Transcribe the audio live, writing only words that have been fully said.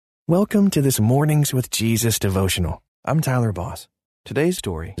Welcome to this Mornings with Jesus devotional. I'm Tyler Boss. Today's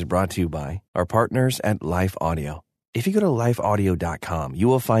story is brought to you by our partners at Life Audio. If you go to lifeaudio.com, you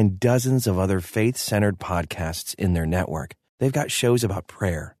will find dozens of other faith-centered podcasts in their network. They've got shows about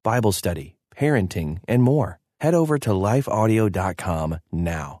prayer, Bible study, parenting, and more. Head over to lifeaudio.com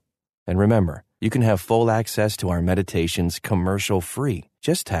now. And remember, you can have full access to our meditations commercial-free.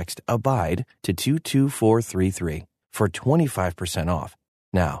 Just text ABIDE to 22433 for 25% off.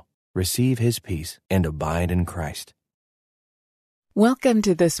 Now, receive His peace and abide in Christ. Welcome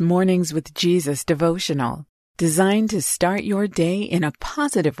to this Mornings with Jesus devotional, designed to start your day in a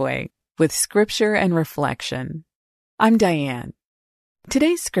positive way with scripture and reflection. I'm Diane.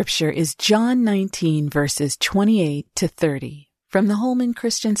 Today's scripture is John 19, verses 28 to 30 from the Holman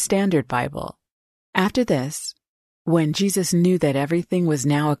Christian Standard Bible. After this, when Jesus knew that everything was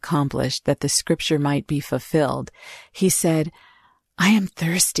now accomplished that the scripture might be fulfilled, he said, "I am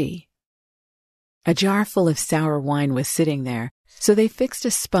thirsty." A jar full of sour wine was sitting there, so they fixed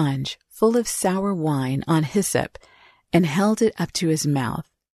a sponge full of sour wine on hyssop and held it up to his mouth.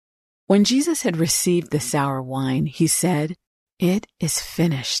 When Jesus had received the sour wine, he said, "It is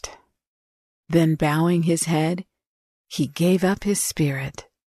finished." Then bowing his head, he gave up his spirit.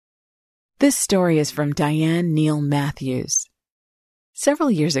 This story is from Diane Neal Matthews.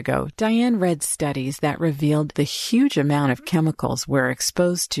 Several years ago, Diane read studies that revealed the huge amount of chemicals we're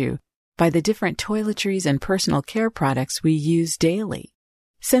exposed to by the different toiletries and personal care products we use daily.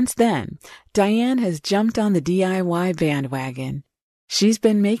 Since then, Diane has jumped on the DIY bandwagon. She's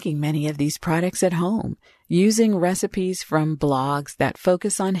been making many of these products at home, using recipes from blogs that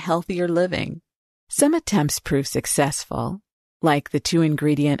focus on healthier living. Some attempts prove successful, like the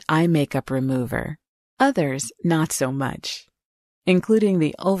 2-ingredient eye makeup remover. Others, not so much, including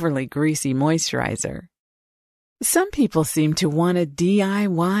the overly greasy moisturizer. Some people seem to want to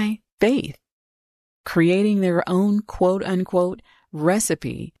DIY faith, creating their own quote-unquote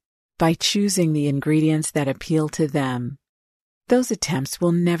recipe by choosing the ingredients that appeal to them. Those attempts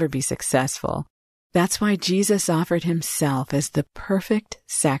will never be successful. That's why Jesus offered himself as the perfect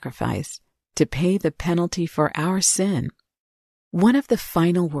sacrifice to pay the penalty for our sin. One of the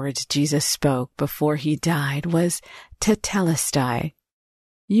final words Jesus spoke before he died was tetelestai,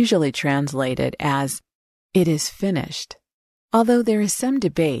 usually translated as, "It is finished." Although there is some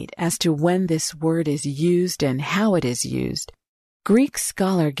debate as to when this word is used and how it is used, Greek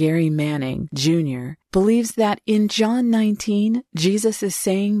scholar Gary Manning, Jr. believes that in John 19, Jesus is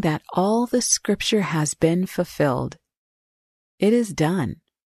saying that all the scripture has been fulfilled. It is done.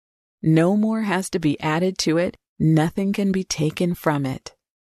 No more has to be added to it. Nothing can be taken from it.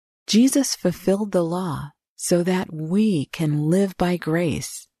 Jesus fulfilled the law so that we can live by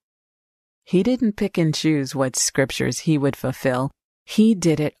grace. He didn't pick and choose what scriptures he would fulfill. He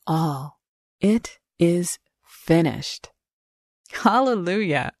did it all. It is finished.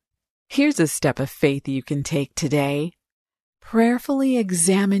 Hallelujah! Here's a step of faith you can take today. Prayerfully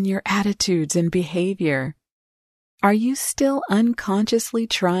examine your attitudes and behavior. Are you still unconsciously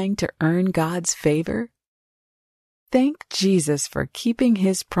trying to earn God's favor? Thank Jesus for keeping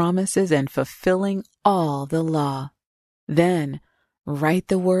his promises and fulfilling all the law. Then, write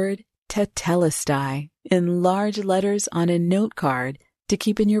the word tetelestai in large letters on a note card to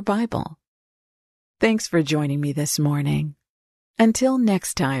keep in your Bible. Thanks for joining me this morning. Until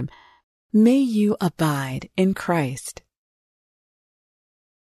next time, may you abide in Christ.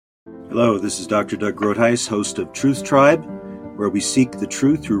 Hello, this is Dr. Doug Groothuis, host of Truth Tribe, where we seek the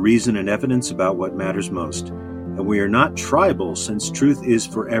truth through reason and evidence about what matters most. And we are not tribal, since truth is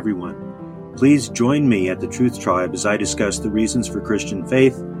for everyone. Please join me at the Truth Tribe as I discuss the reasons for Christian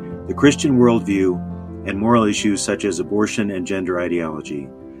faith, the Christian worldview, and moral issues such as abortion and gender ideology.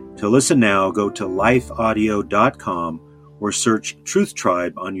 To listen now, go to lifeaudio.com or search Truth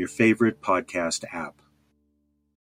Tribe on your favorite podcast app.